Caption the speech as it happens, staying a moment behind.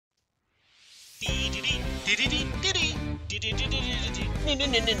Hi,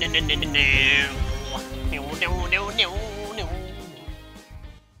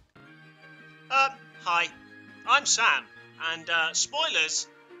 I'm Sam, and spoilers,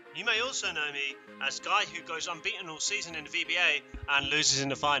 you may also know me as guy who goes unbeaten all season in the VBA and loses in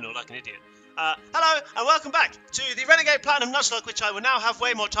the final like an idiot. Hello, and welcome back to the Renegade Platinum Nuzlocke, which I will now have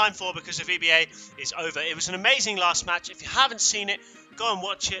way more time for because the VBA is over. It was an amazing last match. If you haven't seen it, go and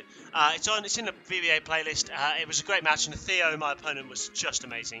watch it. It's in the VBA playlist. It was a great match, and Theo, my opponent, was just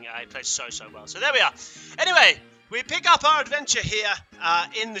amazing. He played so well. So there we are. Anyway, we pick up our adventure here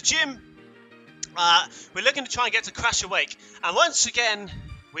in the gym. We're looking to try and get to Crash Awake, and once again,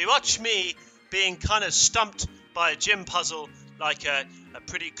 we watch me being kind of stumped by a gym puzzle like a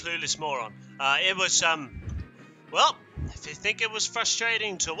pretty clueless moron. It was, well, if you think it was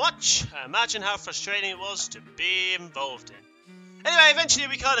frustrating to watch, imagine how frustrating it was to be involved in. Anyway, eventually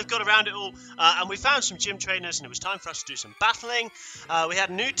we kind of got around it all, and we found some gym trainers, and it was time for us to do some battling. We had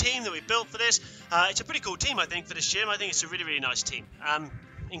a new team that we built for this. It's a pretty cool team, I think, for this gym. I think it's a really nice team,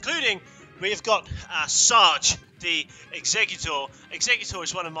 including we've got Sarge, the Executor. Executor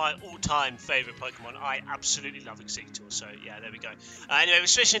is one of my all-time favourite Pokemon. I absolutely love Executor, so yeah, there we go. Anyway, we're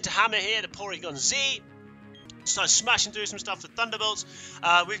switching to Hammer here, the Porygon Z. Start smashing through some stuff with Thunderbolts.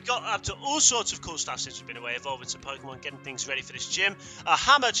 We've got up to all sorts of cool stuff since we've been away, evolving some Pokemon, getting things ready for this gym.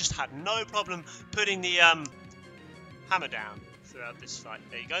 Hammer just had no problem putting the hammer down throughout this fight.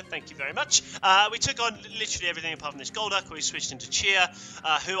 There you go, thank you very much. We took on literally everything apart from this Golduck. We switched into Cheer,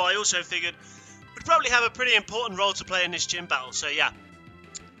 who I also figured would probably have a pretty important role to play in this gym battle. So yeah,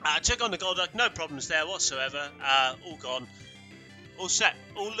 took on the Golduck, no problems there whatsoever. All gone, all set,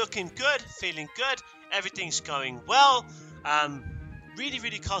 all looking good, feeling good. Everything's going well. Really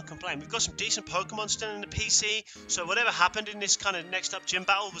can't complain. We've got some decent Pokemon still in the PC, so whatever happened in this kind of next up gym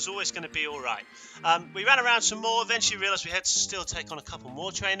battle was always going to be alright. We ran around some more, eventually realised we had to still take on a couple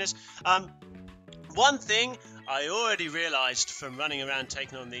more trainers. One thing I already realised from running around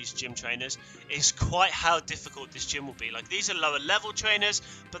taking on these gym trainers is quite how difficult this gym will be. Like, these are lower level trainers,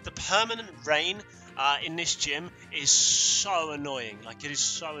 but the permanent rain in this gym is so annoying. Like, it is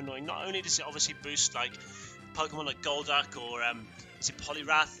so annoying. Not only does it obviously boost like Pokemon like Golduck or is it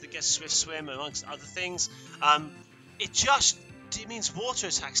Poliwrath that gets Swift Swim amongst other things, it means water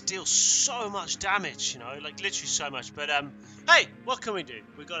attacks deal so much damage, you know, like literally so much. But hey, what can we do?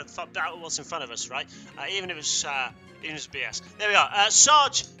 We've got to battle what's in front of us, right? Even if it's BS. There we are.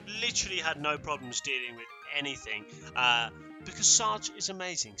 Sarge literally had no problems dealing with anything because Sarge is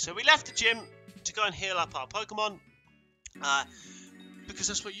amazing. So we left the gym to go and heal up our Pokemon. Because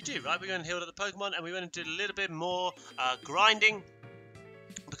that's what you do, right? We go and heal up the Pokemon, and we went and did a little bit more grinding.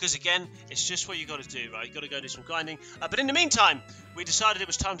 Because again, it's just what you got to do, right? You got to go do some grinding. But in the meantime, we decided it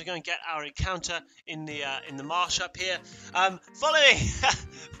was time to go and get our encounter in the marsh up here.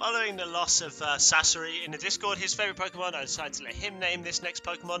 Following the loss of Sasori in the Discord, his favourite Pokemon, I decided to let him name this next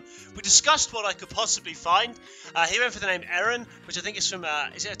Pokemon. We discussed what I could possibly find. He went for the name Eren, which I think is from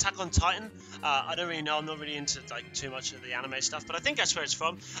is it Attack on Titan? I don't really know. I'm not really into like too much of the anime stuff, but I think that's where it's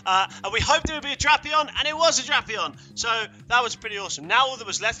from. And we hoped it would be a Drapion, and it was a Drapion. So that was pretty awesome. Now all that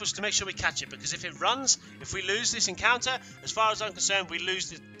was left was to make sure we catch it, because if it runs, if we lose this encounter, as far as I'm concerned, we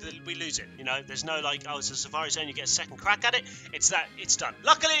lose it. You know, there's no like, oh, it's a Safari Zone, you get a second crack at it. It's done.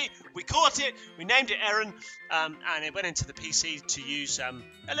 Luckily, we caught it. We named it Eren, and it went into the PC to use a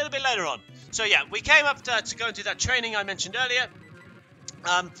little bit later on. So yeah, we came up to go and do that training I mentioned earlier.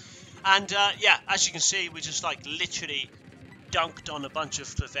 Yeah, as you can see, we just like literally dunked on a bunch of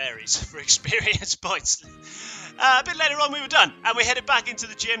Clefairies for experience points. A bit later on we were done, and we headed back into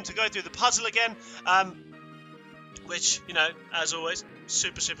the gym to go through the puzzle again, which, you know, as always,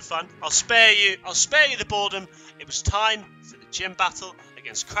 super fun. I'll spare you the boredom. It was time for the gym battle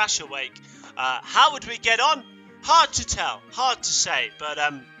against Crash Awake. How would we get on? Hard to tell, hard to say, but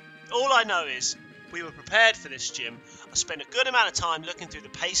all I know is we were prepared for this gym. I spent a good amount of time looking through the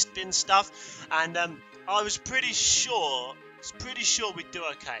paste bin stuff, and I was pretty sure we'd do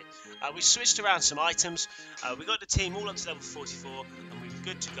okay. We switched around some items, we got the team all up to level 44, and we were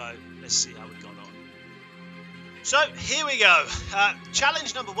good to go. Let's see how we got on. So here we go.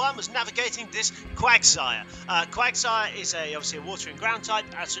 Challenge number 1 was navigating this Quagsire. Quagsire is obviously a water and ground type,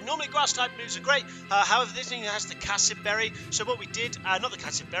 so normally grass type moves are great. However, this thing has the Cassip Berry, so what we did, not the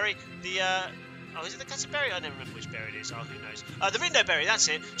Cassip Berry, oh, is it the Cassip Berry? I never remember which berry it is. Oh, who knows? The Rindo Berry, that's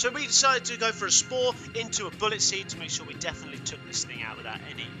it. So we decided to go for a Spore into a Bullet Seed to make sure we definitely took this thing out without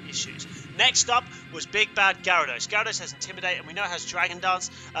any issues. Next up was Big Bad Gyarados. Gyarados has Intimidate, and we know it has Dragon Dance.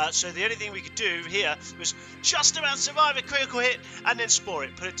 So the only thing we could do here was just about survive a critical hit and then Spore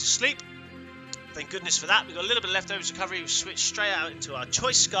it, put it to sleep. Thank goodness for that. We've got a little bit of leftovers recovery. We've switched straight out into our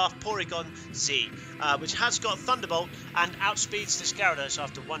Choice Scarf Porygon Z, which has got Thunderbolt and outspeeds this Gyarados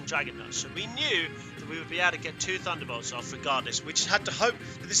after 1 Dragon Nut. So we knew that we would be able to get 2 Thunderbolts off regardless. We just had to hope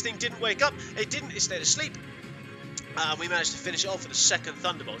that this thing didn't wake up. It didn't. It stayed asleep. We managed to finish it off with a 2nd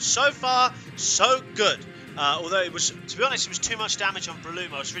Thunderbolt. So far, so good. Although it was, to be honest, it was too much damage on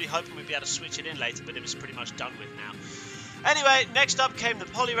Breloom. I was really hoping we'd be able to switch it in later, but it was pretty much done with now. Anyway, next up came the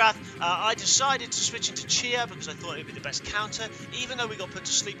Poliwrath. I decided to switch into Chia because I thought it would be the best counter, even though we got put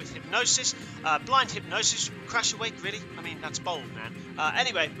to sleep with Hypnosis. Blind Hypnosis, Crash Awake, really? I mean, that's bold, man.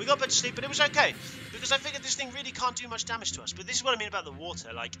 Anyway, we got put to sleep, but it was okay, because I figured this thing really can't do much damage to us. But this is what I mean about the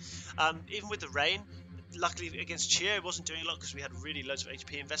water. Like, even with the rain, luckily against Chia, it wasn't doing a lot because we had really loads of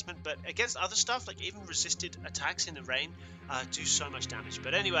HP investment. But against other stuff, like even resisted attacks in the rain, do so much damage.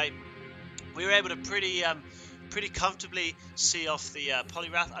 But anyway, we were able to pretty comfortably see off the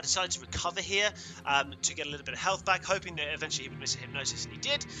Poliwrath. I decided to recover here to get a little bit of health back, hoping that eventually he would miss a Hypnosis, and he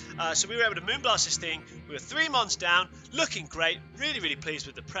did. So we were able to Moonblast this thing. We were 3 months down, looking great. Really pleased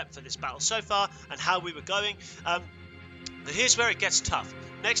with the prep for this battle so far and how we were going. But here's where it gets tough.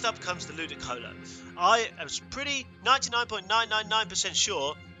 Next up comes the Ludicolo. I was pretty 99.999%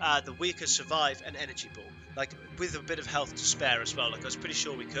 sure that we could survive an Energy Ball. Like, with a bit of health to spare as well. Like, I was pretty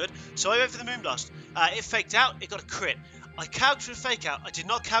sure we could. So I went for the Moonblast. It faked out. It got a crit. I calced for fake out. I did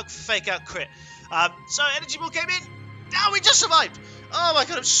not calc for fake out crit. So Energy Ball came in. Now we just survived. Oh my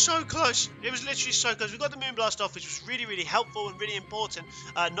god, I'm so close. It was literally so close. We got the Moonblast off, which was really helpful and really important.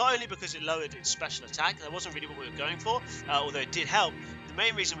 Not only because it lowered its special attack. That wasn't really what we were going for. Although it did help. The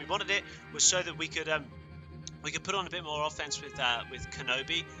main reason we wanted it was so that we could put on a bit more offense with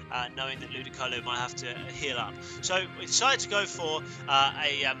Kenobi, knowing that Ludicolo might have to heal up. So we decided to go for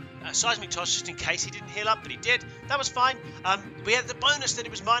a Seismic Toss just in case he didn't heal up, but he did. That was fine. We had the bonus that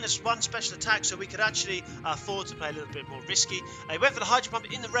it was -1 special attack, so we could actually afford to play a little bit more risky. I went for the Hydro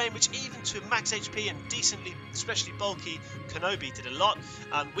Pump in the rain, which even to max HP and decently, especially bulky, Kenobi did a lot.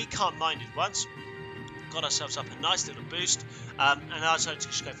 We can't mind it once. Got ourselves up a nice little boost, and I decided to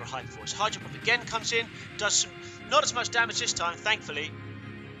just go for a Hyper Force. Hydro Pump again comes in, does some, not as much damage this time, thankfully,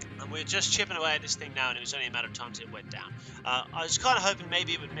 and we're just chipping away at this thing now, and it was only a matter of time till it went down. I was kind of hoping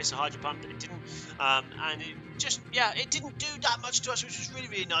maybe it would miss a Hydro Pump, but it didn't, and it just, yeah, it didn't do that much to us, which was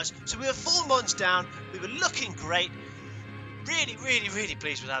really nice. So we were 4 months down, we were looking great. Really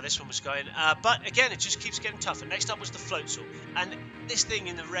pleased with how this one was going, but again, it just keeps getting tougher. Next up was the Floatzel, and this thing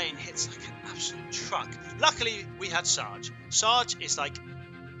in the rain hits like an absolute truck. Luckily, we had Sarge. Sarge is like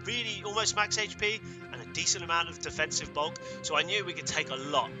really almost max HP and a decent amount of defensive bulk, so I knew we could take a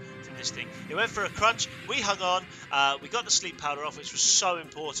lot from this thing. It went for a crunch, we hung on, we got the sleep powder off, which was so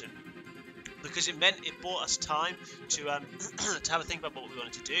important, because it meant it bought us time to to have a think about what we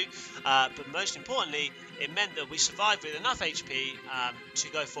wanted to do, but most importantly, it meant that we survived with enough HP to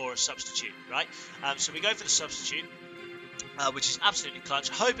go for a substitute, right? So we go for the substitute, which is absolutely clutch,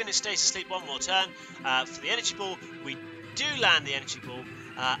 hoping it stays asleep one more turn. For the Energy Ball, we do land the Energy Ball,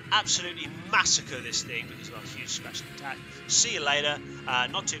 absolutely massacre this thing because of our huge special attack. See you later,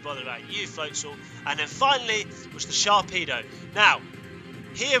 not too bothered about you, Floatzel. And then finally was the Sharpedo. Now,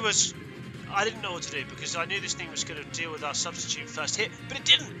 here was, I didn't know what to do because I knew this thing was going to deal with our substitute first hit, but it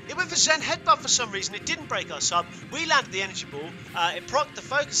didn't. It went for Zen Headbutt for some reason. It didn't break our sub. We landed the Energy Ball. It procced the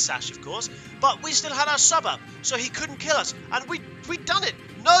Focus Sash, of course, but we still had our sub up, so he couldn't kill us. And we'd done it.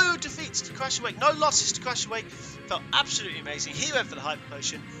 No defeats to Crash Awake, no losses to Crash Awake. Felt absolutely amazing. He went for the Hyper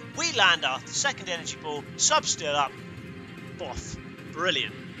Potion. We land our second Energy Ball. Sub still up. Boff.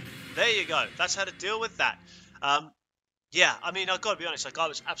 Brilliant. There you go. That's how to deal with that. Yeah, I mean, I've got to be honest, like, I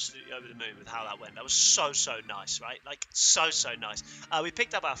was absolutely over the moon with how that went. That was so nice, right? Like, so nice. We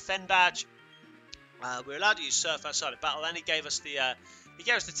picked up our Fen badge. We were allowed to use Surf outside of battle, and he gave us the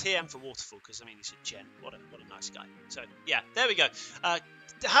TM for Waterfall, because, I mean, he's a gen. What a nice guy. So, yeah, there we go.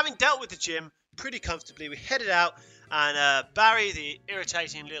 Having dealt with the gym pretty comfortably, we headed out, and Barry, the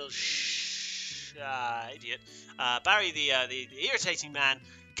irritating little idiot, Barry, the irritating man,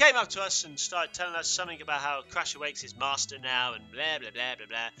 came up to us and started telling us something about how Crash Awake's his master now and blah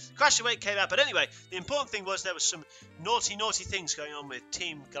blah. Crash Awake came out, but anyway, the important thing was there was some naughty things going on with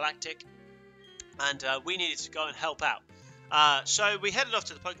Team Galactic, and we needed to go and help out. So we headed off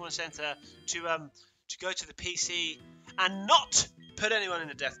to the Pokemon Center to go to the PC and not put anyone in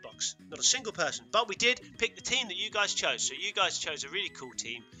the death box, not a single person. But we did pick the team that you guys chose. So you guys chose a really cool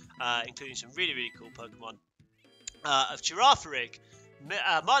team, including some really cool Pokemon of Girafarig,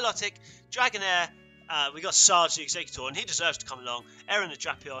 Milotic, Dragonair, we got Sarge the Executor, and he deserves to come along, Aaron the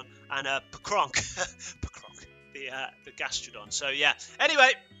Drapion, and Pakronk, the Gastrodon. So yeah,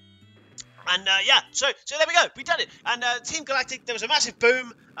 anyway, And yeah, so there we go. We done it. And Team Galactic, there was a massive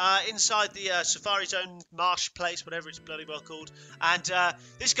boom inside the Safari Zone marsh place, whatever it's bloody well called. And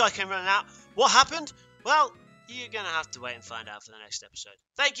this guy came running out. What happened? Well, you're going to have to wait and find out for the next episode.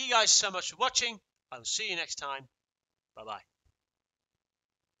 Thank you guys so much for watching. I will see you next time. Bye-bye.